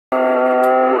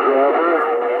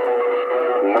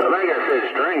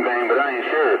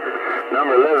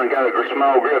got a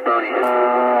small grip on you.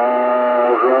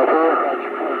 Dropper.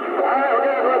 Alright, we're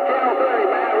gonna go up Tower 30,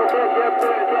 man. We'll catch you up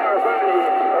there at Tower 30.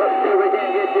 Let's see if we can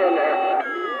get you in there.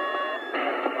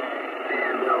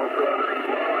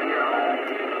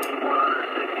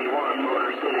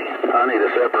 I need a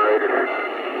separator.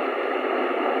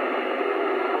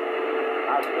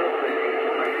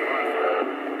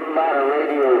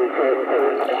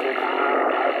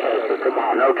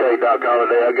 Okay, Doc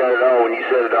Holliday, I got it all when you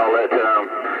said it all that time.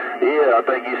 Yeah, I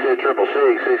think you said 666.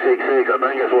 I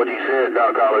think that's what you said,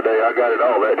 Doc Holliday. I got it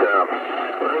all that time.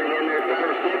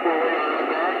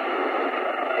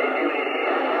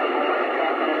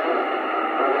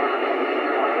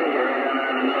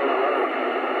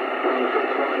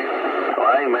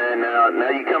 Well, hey, man, now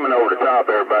you coming over the top,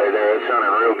 everybody there. It's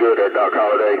sounding real good there, Doc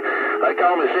Holliday. They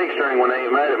call me six string when they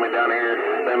ain't mad at me down here.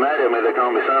 They mad at me, they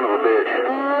call me son of a bitch.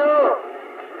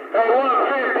 Hey,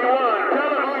 151,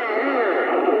 tell them we're here.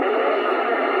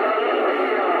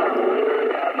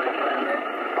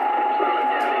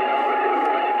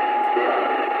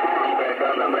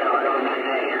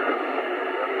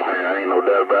 Man, ain't no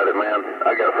doubt about it, man.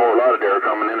 I got a Fort Lauderdale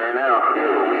coming in there now.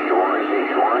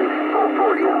 161,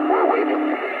 440, we're waiting.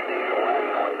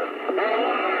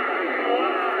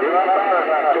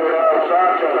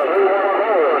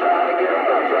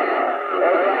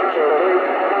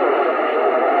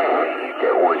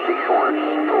 Get 161,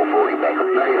 440 back.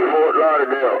 Hey, Fort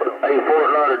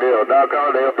Lauderdale. Doc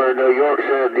Holliday up there in New York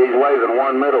said he's waving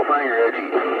one middle finger at you.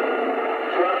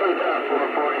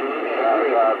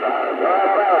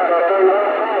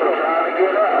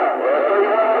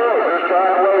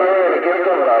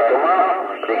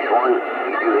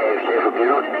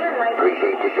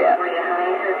 Appreciate the shot.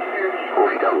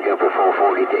 Horse don't jump at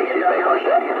 440, takes his back on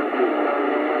second.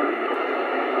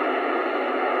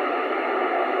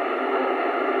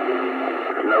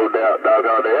 No doubt, Doc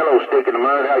Holliday. Hello, Stick in the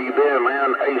Mud. How you been,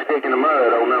 man? Hey, Stick in the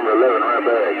Mud, old number 11 right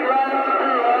back.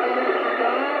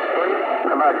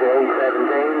 Come out to 817,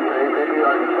 350,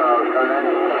 Arkansas, turn.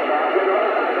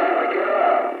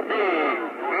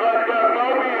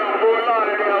 Fort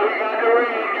Lauderdale, we got the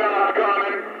raindrops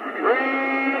coming.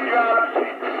 Raindrops.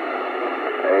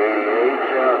 88,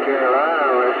 South Carolina,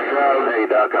 let's try. Hey,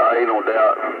 Doc, ain't no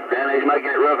doubt. Dan, he's making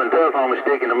it rough and tough on me,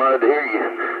 Stick in the Mud to hear you.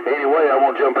 Anyway, I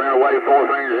won't jump in there and wave four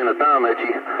fingers and a thumb at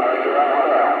you.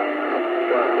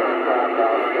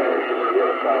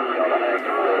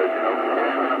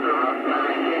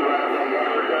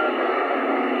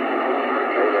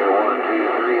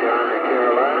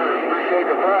 Appreciate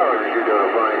the flowers. You're doing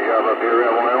a fine job up here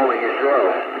in Wyoming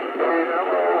yourself.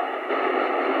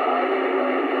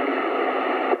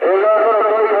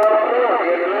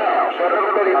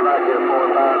 I might get a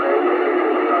 458.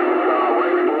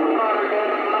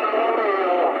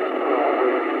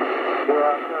 A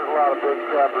lot of big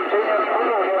trappers.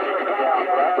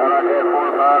 I like that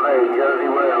 458, Jersey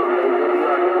Wells.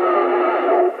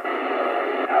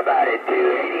 How about it,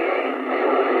 288?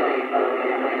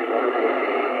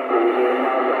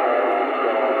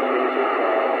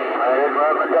 It's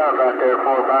rough and tough out there,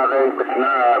 458. But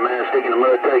nah, man, Stick in the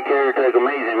Mud, take care, take them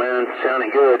easy, man. Sounding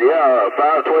good. Yeah,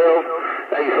 512.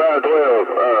 Hey, 512.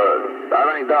 I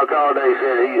think Doc Holliday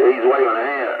said he's waving a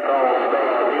hand.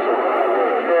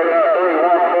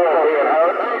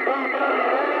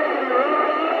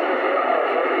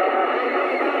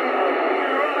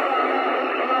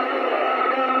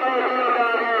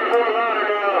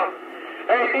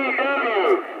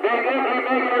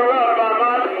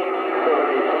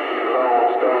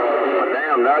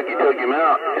 Doc, you took him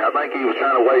out. I think he was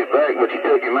trying to wave back, but you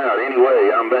took him out.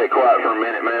 Anyway, I'm back quiet for a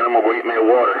minute, man. I'm going to get me a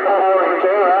water.